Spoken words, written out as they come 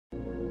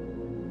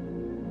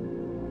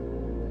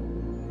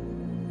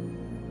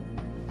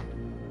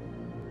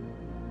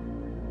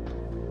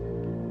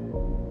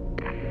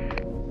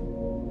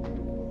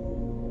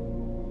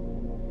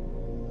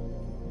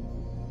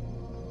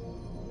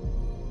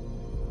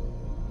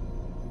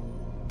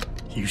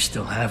You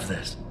still have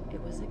this?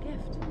 It was a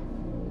gift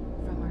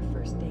from our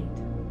first date.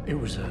 It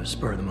was a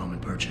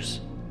spur-of-the-moment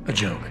purchase. A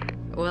joke.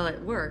 Well, it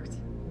worked,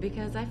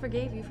 because I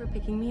forgave you for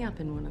picking me up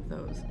in one of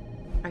those.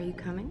 Are you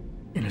coming?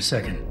 In a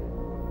second.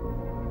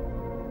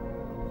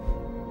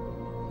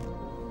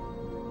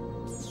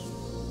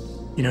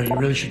 You know, you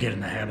really should get in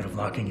the habit of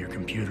locking your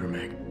computer,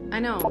 Meg. I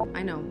know.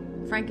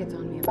 Frank gets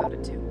on me about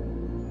it,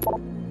 too.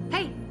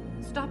 Hey!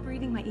 Stop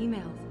reading my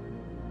emails.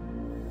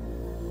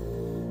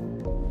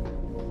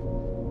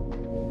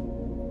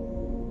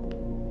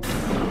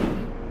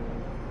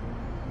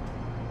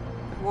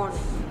 Warning.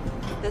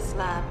 This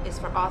lab is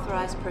for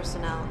authorized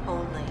personnel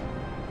only.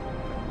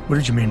 What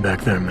did you mean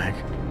back there, Meg?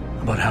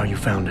 About how you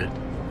found it?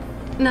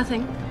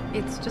 Nothing.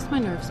 It's just my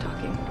nerves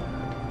talking.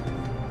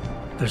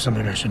 There's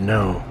something I should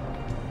know.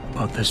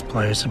 About this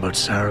place, about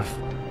Sarif.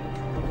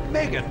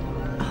 Megan!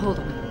 Hold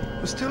on.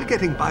 We're still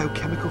getting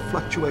biochemical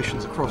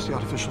fluctuations across the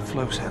artificial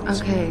flow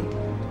cells. Okay.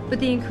 But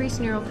the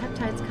increased neural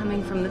peptides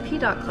coming from the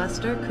PDOT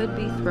cluster could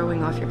be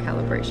throwing off your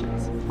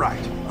calibrations.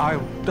 Right. I'll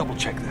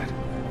double-check that.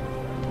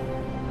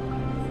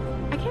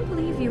 I can't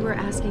believe you were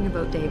asking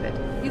about David.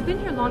 You've been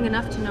here long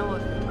enough to know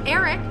of...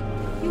 Eric!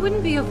 You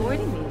wouldn't be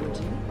avoiding me, would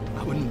you?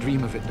 I wouldn't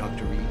dream of it,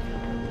 Dr. Reed.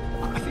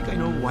 I think I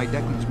know why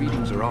Declan's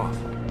readings are off.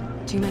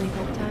 Too many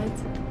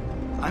peptides?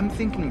 I'm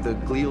thinking the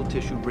glial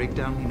tissue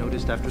breakdown we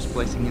noticed after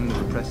splicing in the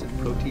repressive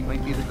protein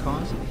might be the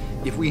cause.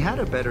 If we had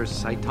a better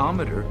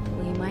cytometer...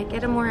 We might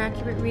get a more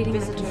accurate reading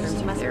that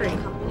confirms your theory.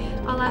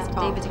 I'll ask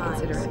David to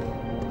consider it.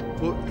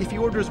 Well, if he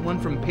orders one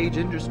from Page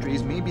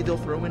Industries, maybe they'll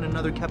throw in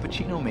another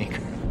cappuccino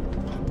maker.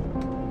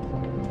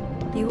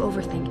 You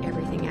overthink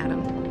everything,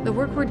 Adam. The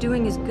work we're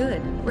doing is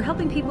good. We're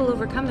helping people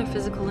overcome their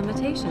physical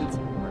limitations.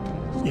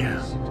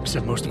 Yeah,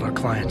 except most of our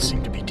clients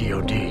seem to be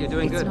DOD. You're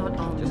doing It's good. not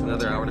all Just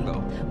another hour to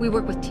go. We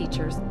work with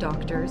teachers,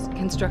 doctors,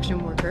 construction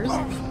workers.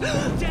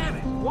 Damn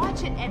it!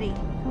 Watch it, Eddie.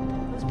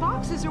 Those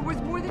boxes are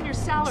worth more than your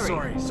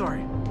salary.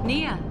 Sorry.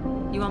 Nia,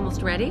 you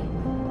almost ready?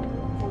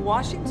 For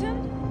Washington?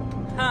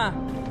 Huh.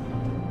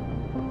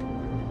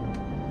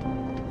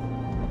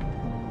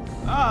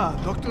 Ah,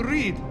 Dr.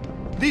 Reed.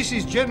 This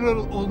is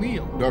General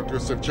O'Neill. Dr.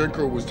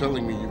 Sevchenko was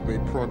telling me you've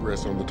made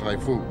progress on the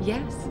Typhoon.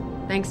 Yes,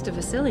 thanks to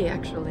Vasily,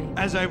 actually.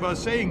 As I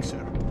was saying,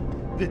 sir,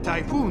 the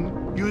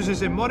Typhoon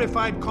uses a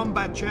modified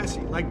combat chassis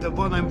like the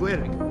one I'm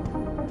wearing.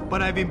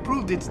 But I've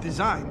improved its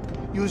design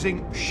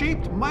using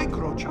shaped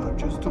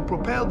microcharges to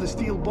propel the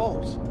steel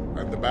balls.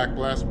 And the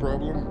backblast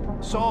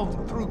problem?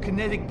 Solved through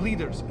kinetic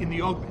bleeders in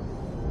the augment.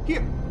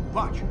 Here,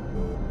 watch.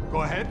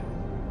 Go ahead.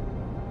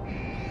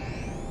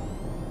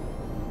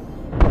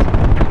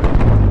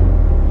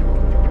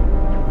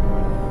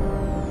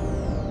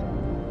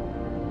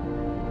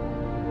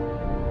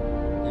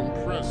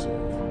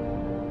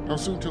 How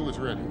soon till it's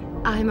ready?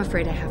 I'm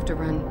afraid I have to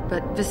run,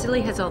 but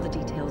Vasily has all the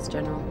details,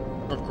 General.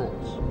 Of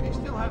course. We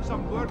still have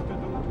some work to do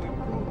to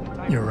improve the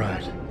type. You're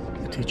right.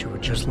 The teacher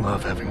would just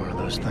love having one of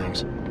those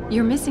things.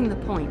 You're missing the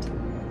point.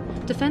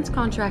 Defense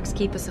contracts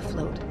keep us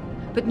afloat,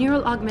 but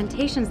neural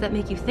augmentations that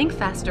make you think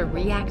faster,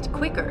 react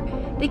quicker,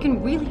 they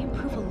can really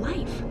improve a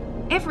life.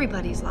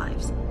 Everybody's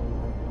lives.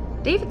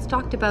 David's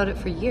talked about it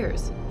for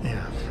years.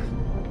 Yeah,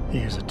 he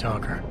is a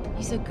talker.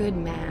 He's a good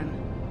man.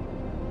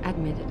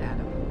 Admit it,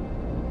 Adam.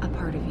 A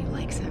part of you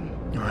likes him.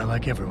 I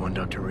like everyone,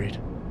 Dr. Reed.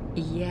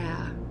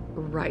 Yeah,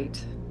 right.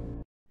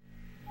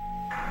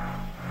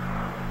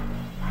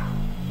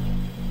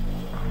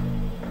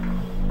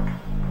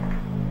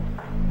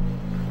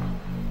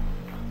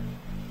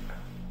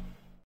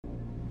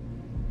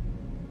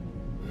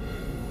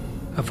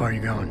 How far are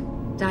you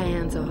going?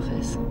 Diane's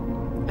office.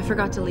 I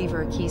forgot to leave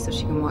her a key so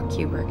she can walk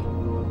Kubrick.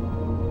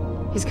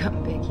 He's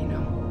gotten big, you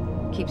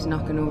know. Keeps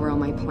knocking over all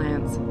my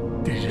plants.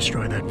 Did you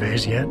destroy that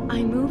vase yet?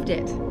 I moved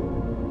it.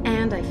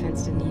 And I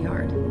fenced in the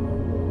yard.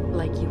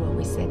 Like you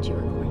always said you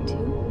were going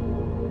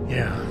to.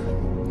 Yeah,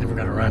 never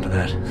got around to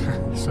that.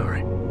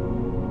 Sorry.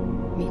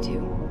 Me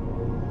too.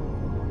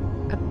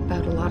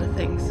 About a lot of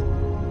things.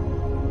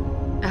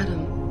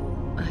 Adam,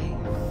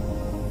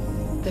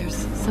 there's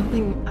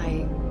something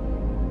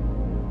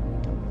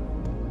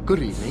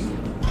Good evening.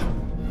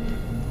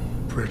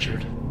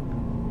 Pritchard.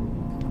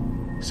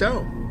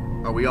 So,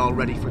 are we all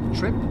ready for the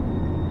trip?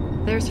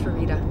 There's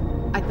Farida.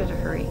 I'd better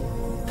hurry.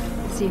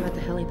 See you at the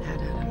helipad,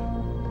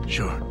 Adam.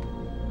 Sure.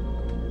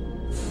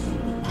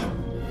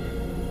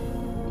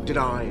 Did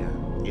I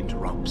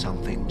interrupt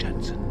something,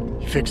 Jensen?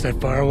 You fixed that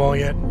firewall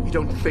yet? You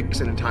don't fix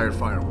an entire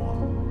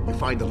firewall. You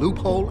find the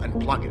loophole and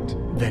plug it.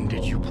 Then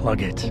did you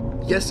plug it?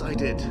 Yes, I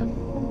did.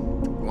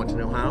 Want to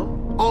know how?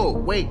 Oh,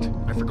 wait,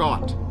 I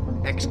forgot.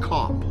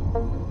 Ex-cop.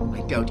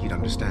 I doubt you'd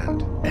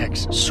understand.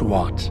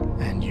 Ex-SWAT,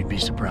 and you'd be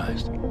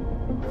surprised.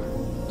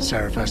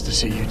 Sarif has to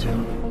see you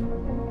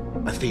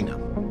too? Athena.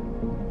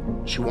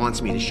 She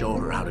wants me to show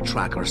her how to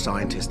track our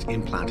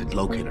scientist-implanted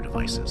locator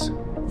devices.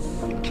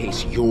 In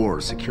case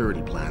your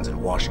security plans in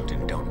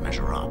Washington don't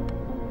measure up.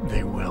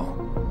 They will.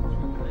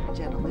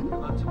 Gentlemen,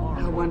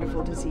 how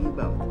wonderful to see you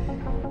both.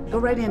 Go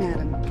right in,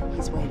 Adam.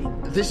 He's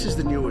waiting. This is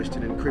the newest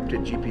in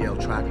encrypted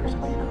GPL trackers,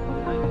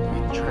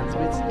 Athena. It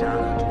transmits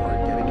data to our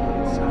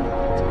dedicated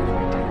satellite.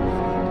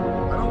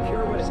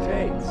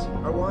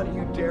 chance. I want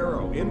you,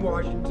 Darrow, in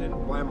Washington,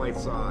 by my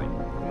side.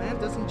 The man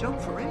doesn't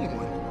jump for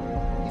anyone.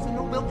 He's a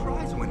Nobel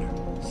Prize winner.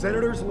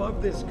 Senators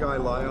love this guy,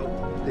 Lyle.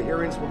 The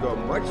hearings will go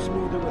much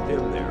smoother with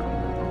him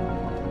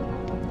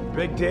there.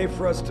 Big day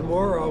for us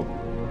tomorrow.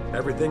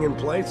 Everything in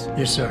place?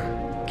 Yes, sir.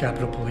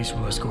 Capitol Police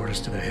will escort us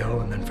to the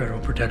Hill, and then Federal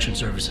Protection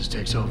Services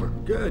takes over.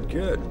 Good,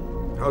 good.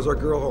 How's our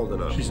girl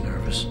holding up? She's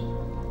nervous.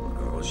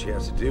 All she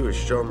has to do is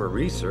show him her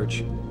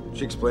research.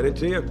 She explain it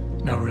to you?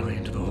 Not really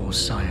into the whole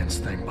science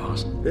thing,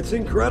 boss. It's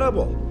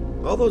incredible.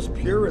 All those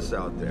purists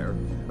out there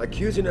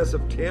accusing us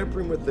of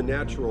tampering with the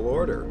natural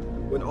order,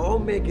 when all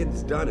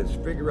Megan's done is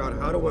figure out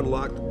how to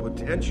unlock the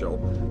potential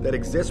that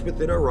exists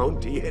within our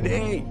own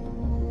DNA.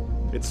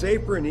 It's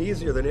safer and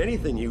easier than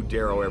anything you,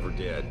 Darrow, ever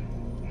did.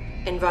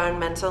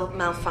 Environmental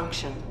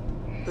malfunction.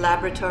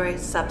 Laboratory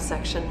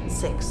subsection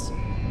 6.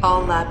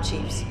 All lab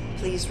chiefs,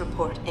 please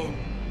report in.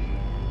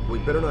 We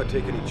better not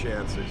take any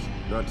chances.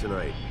 Not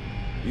tonight.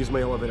 Use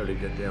my elevator to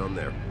get down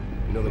there.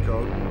 You know the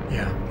code?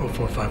 Yeah,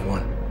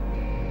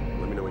 0451.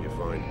 Let me know what you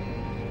find.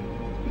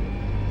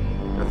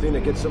 Athena,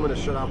 get someone to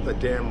shut off the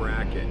damn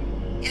racket.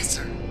 Yes,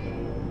 sir.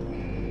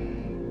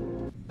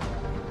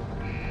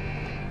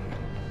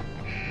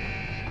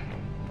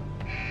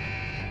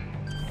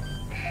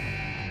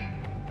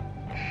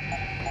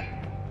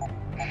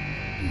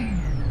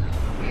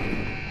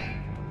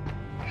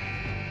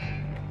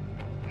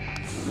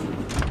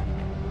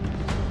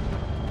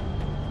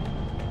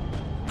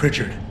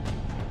 Pritchard,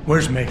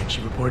 where's Megan? She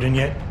report in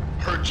yet?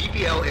 Her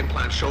GPL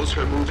implant shows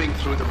her moving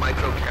through the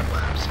microchem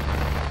labs.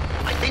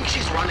 I think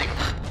she's running.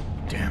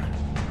 Damn it.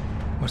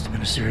 Must have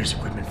been a serious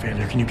equipment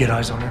failure. Can you get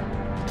eyes on her?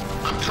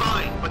 I'm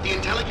trying, but the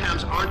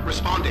intellicams aren't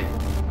responding.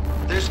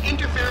 There's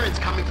interference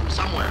coming from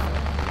somewhere.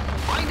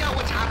 Find out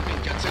what's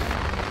happening, Judson.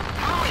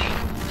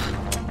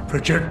 Hurry!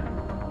 Pritchard?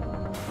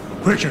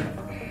 Pritchard!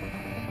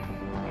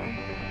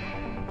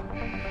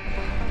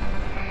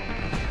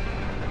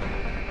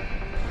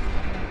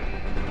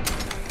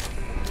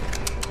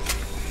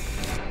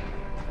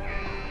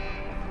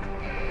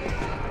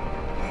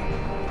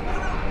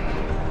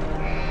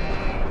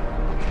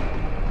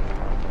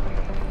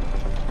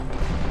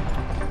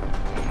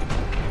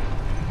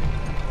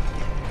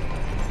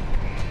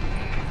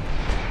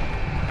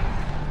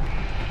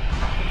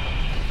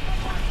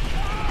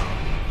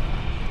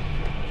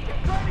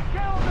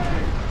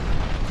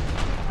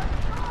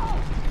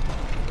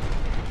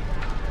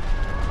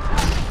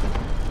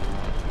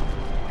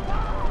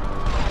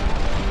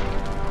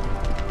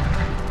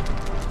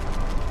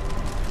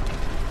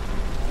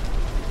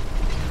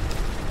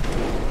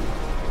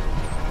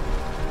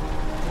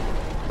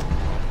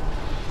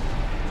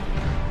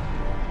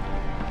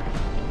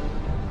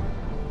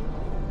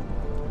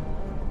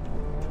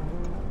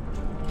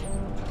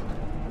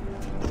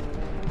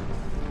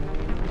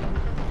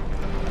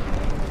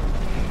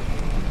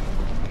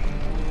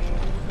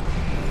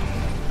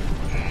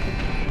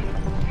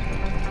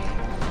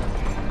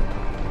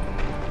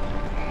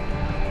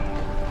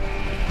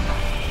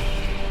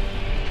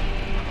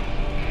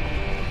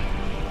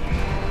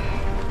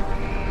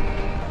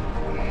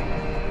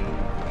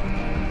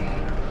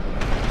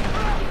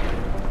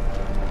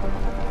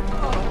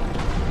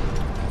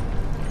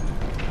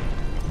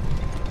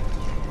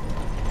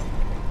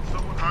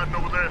 Hiding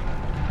over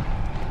there.